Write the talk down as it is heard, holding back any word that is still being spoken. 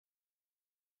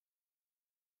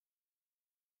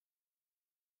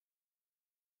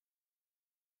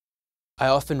I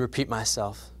often repeat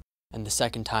myself, and the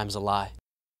second time's a lie.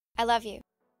 I love you.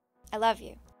 I love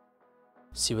you.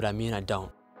 See what I mean? I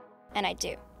don't. And I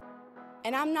do.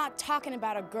 And I'm not talking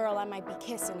about a girl I might be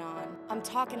kissing on. I'm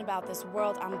talking about this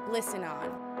world I'm blissing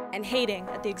on. And hating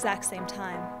at the exact same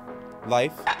time.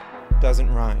 Life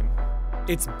doesn't rhyme.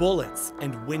 It's bullets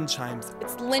and wind chimes.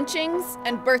 It's lynchings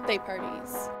and birthday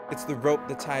parties. It's the rope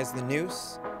that ties the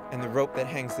noose and the rope that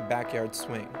hangs the backyard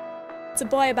swing. It's a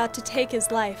boy about to take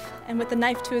his life, and with the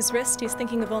knife to his wrist, he's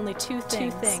thinking of only two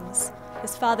things.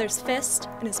 His father's fist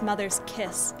and his mother's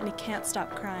kiss, and he can't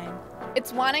stop crying.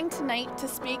 It's wanting tonight to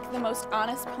speak the most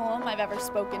honest poem I've ever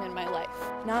spoken in my life.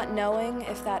 Not knowing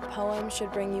if that poem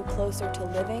should bring you closer to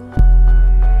living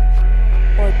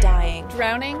or dying.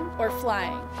 Drowning or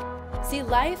flying. See,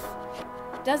 life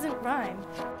doesn't rhyme.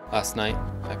 Last night,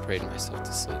 I prayed myself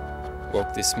to sleep.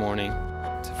 Woke this morning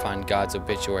to find God's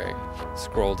obituary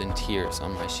scrolled in tears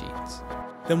on my sheets.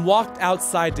 Then walked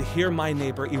outside to hear my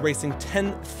neighbor erasing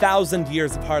 10,000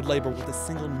 years of hard labor with a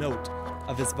single note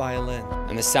of his violin.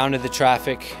 And the sound of the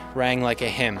traffic rang like a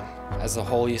hymn as the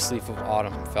holiest leaf of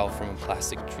autumn fell from a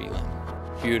plastic tree limb.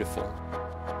 Beautiful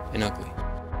and ugly.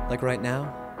 Like right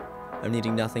now, I'm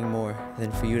needing nothing more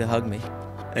than for you to hug me.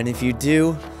 And if you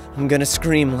do, I'm gonna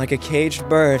scream like a caged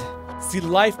bird. See,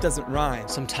 life doesn't rhyme.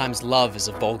 Sometimes love is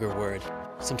a vulgar word.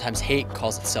 Sometimes hate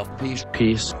calls itself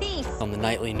peace on the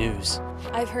nightly news.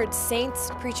 I've heard saints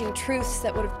preaching truths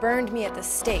that would have burned me at the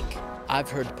stake. I've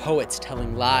heard poets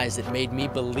telling lies that made me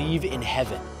believe in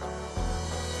heaven.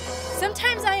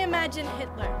 Sometimes I imagine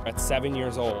Hitler. At 7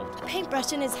 years old. A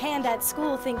paintbrush in his hand at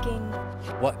school thinking,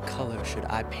 what color should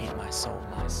I paint my soul,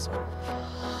 my soul?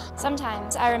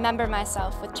 Sometimes I remember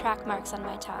myself with track marks on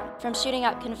my tongue from shooting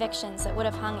up convictions that would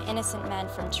have hung innocent men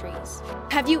from trees.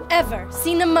 Have you ever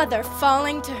seen a mother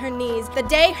falling to her knees the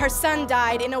day her son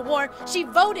died in a war she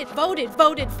voted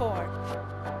for?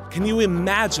 Can you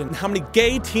imagine how many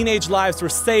gay teenage lives were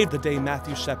saved the day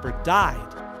Matthew Shepard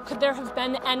died? Could there have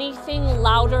been anything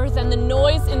louder than the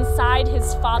noise inside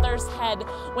his father's head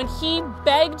when he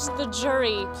begged the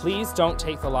jury, "Please don't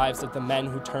take the lives of the men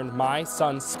who turned my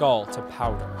son's skull to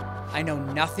powder." I know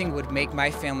nothing would make my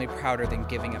family prouder than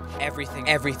giving up everything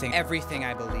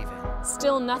I believe in.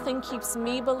 Still nothing keeps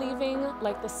me believing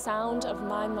like the sound of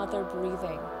my mother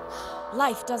breathing.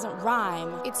 Life doesn't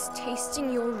rhyme. It's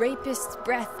tasting your rapist's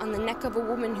breath on the neck of a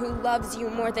woman who loves you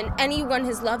more than anyone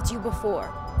has loved you before.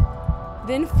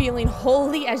 Then feeling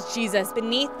holy as Jesus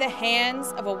beneath the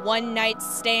hands of a one-night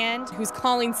stand who's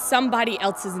calling somebody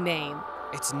else's name.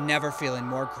 It's never feeling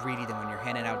more greedy than when you're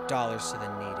handing out dollars to the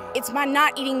needy. It's my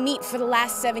not eating meat for the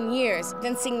last 7 years,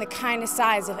 than seeing the kindest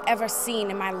eyes I've ever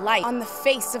seen in my life on the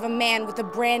face of a man with a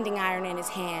branding iron in his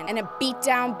hand and a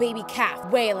beat-down baby calf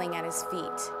wailing at his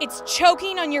feet. It's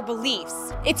choking on your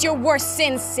beliefs. It's your worst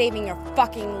sins saving your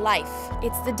fucking life.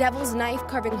 It's the devil's knife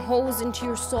carving holes into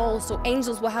your soul so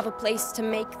angels will have a place to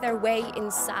make their way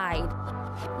inside.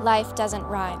 Life doesn't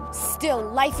rhyme. Still,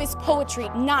 life is poetry,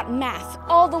 not math.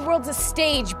 All the world's a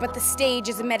stage, but the stage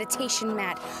is a meditation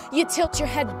mat. You tilt your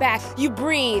head back, you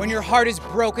breathe. When your heart is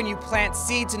broken, you plant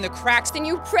seeds in the cracks. Then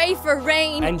you pray for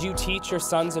rain. And you teach your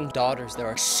sons and daughters there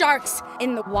are sharks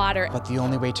in the water. But the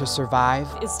only way to survive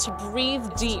is to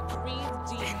breathe deep.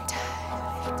 And